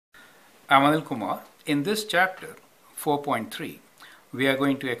I'm Anil Kumar. In this chapter 4.3, we are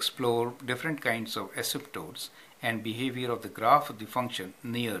going to explore different kinds of asymptotes and behavior of the graph of the function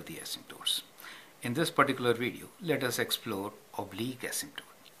near the asymptotes. In this particular video, let us explore oblique asymptote.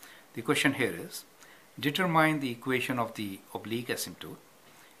 The question here is, determine the equation of the oblique asymptote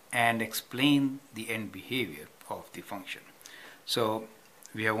and explain the end behavior of the function. So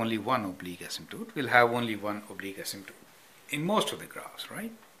we have only one oblique asymptote. We'll have only one oblique asymptote in most of the graphs,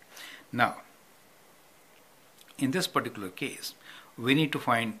 right? Now, in this particular case, we need to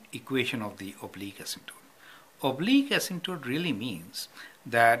find equation of the oblique asymptote. Oblique asymptote really means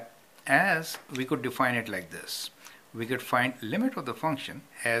that, as we could define it like this, we could find limit of the function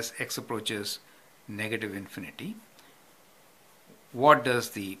as x approaches negative infinity. What does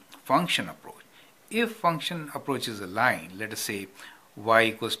the function approach? If function approaches a line, let us say y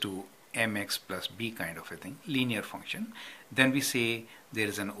equals to mx plus b kind of a thing, linear function, then we say there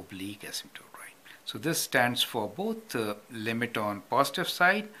is an oblique asymptote, right? So this stands for both the limit on positive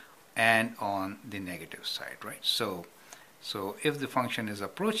side and on the negative side, right? So if the function is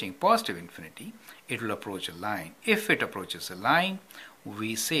approaching positive infinity, it will approach a line. If it approaches a line,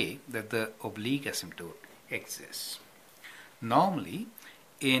 we say that the oblique asymptote exists. Normally,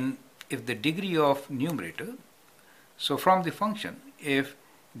 if the degree of numerator, so from the function, if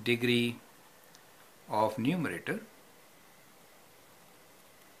degree of numerator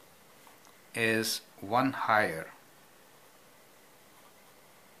is 1 higher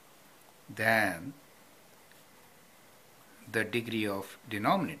than the degree of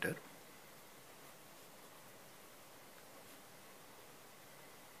denominator,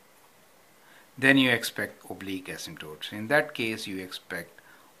 then you expect oblique asymptotes. In that case, you expect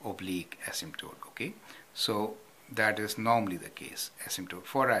oblique asymptote, okay? So that is normally the case, asymptote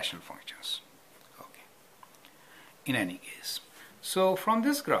for rational functions, okay? In any case, so from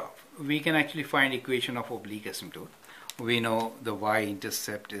this graph, we can actually find equation of oblique asymptote. We know the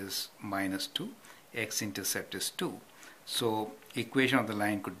y-intercept is -2, x-intercept is 2. So equation of the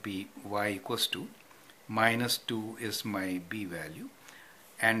line could be y equals to -2 is my b value,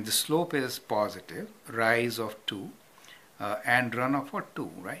 and the slope is positive, rise of 2, and runoff of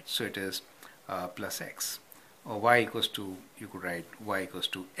 2, right? So it is plus x. Or y equals to, you could write y equals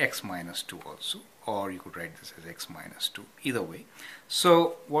to x minus 2 also, or you could write this as x minus 2, either way.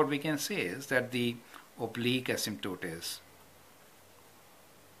 So what we can say is that the oblique asymptote is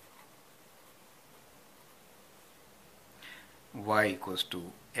y equals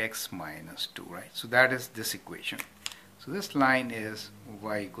to x minus 2, right? So that is this equation. So this line is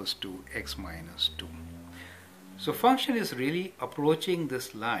y equals to x minus 2. So function is really approaching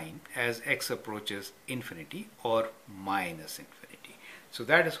this line as x approaches infinity or minus infinity. So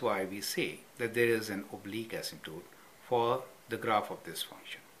that is why we say that there is an oblique asymptote for the graph of this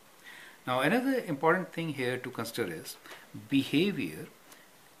function. Now another important thing here to consider is behavior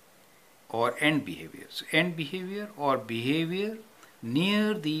or end behavior. So end behavior or behavior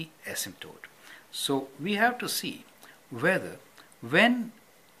near the asymptote. So we have to see whether when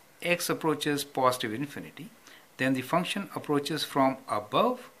x approaches positive infinity, then the function approaches from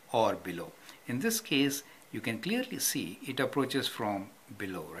above or below. In this case, you can clearly see it approaches from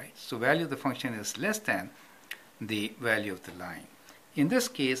below, right? So value of the function is less than the value of the line. In this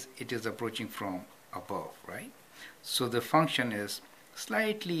case, it is approaching from above, right? So the function is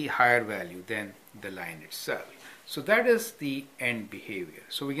slightly higher value than the line itself. So that is the end behavior.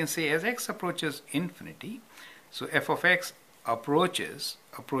 So we can say as x approaches infinity, so f of x approaches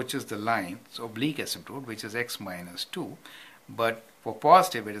the line, so oblique asymptote, which is x minus 2, but for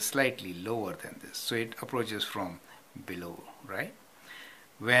positive it is slightly lower than this, so it approaches from below, right?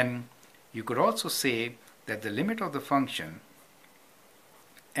 When you could also say that the limit of the function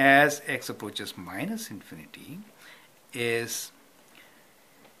as x approaches minus infinity is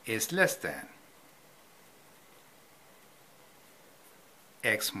less than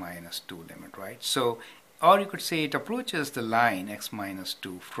x minus 2 limit, right? So, or you could say it approaches the line x minus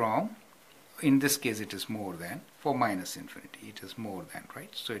 2 from, in this case it is more than, for minus infinity it is more than, right?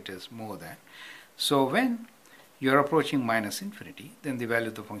 So it is more than. So when you are approaching minus infinity, then the value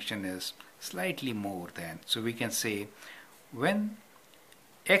of the function is slightly more than. So we can say when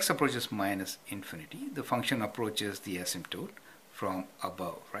x approaches minus infinity, the function approaches the asymptote from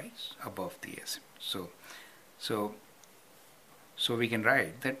above, right? Above the asymptote. So we can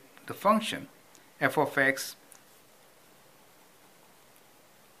write that the function f of x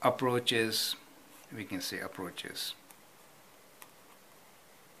approaches, we can say approaches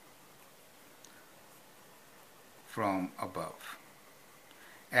from above,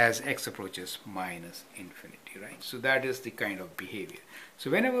 as x approaches minus infinity, right? So that is the kind of behavior.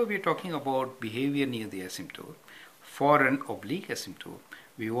 So whenever we're talking about behavior near the asymptote, for an oblique asymptote,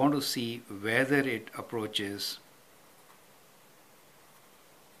 we want to see whether it approaches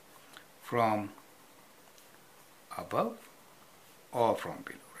from above or from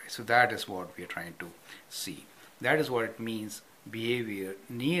below, right? So that is what we are trying to see. That is what it means, behavior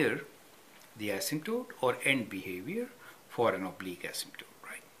near the asymptote or end behavior for an oblique asymptote,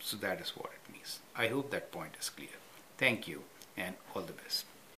 right? So that is what it means. I hope that point is clear. Thank you and all the best.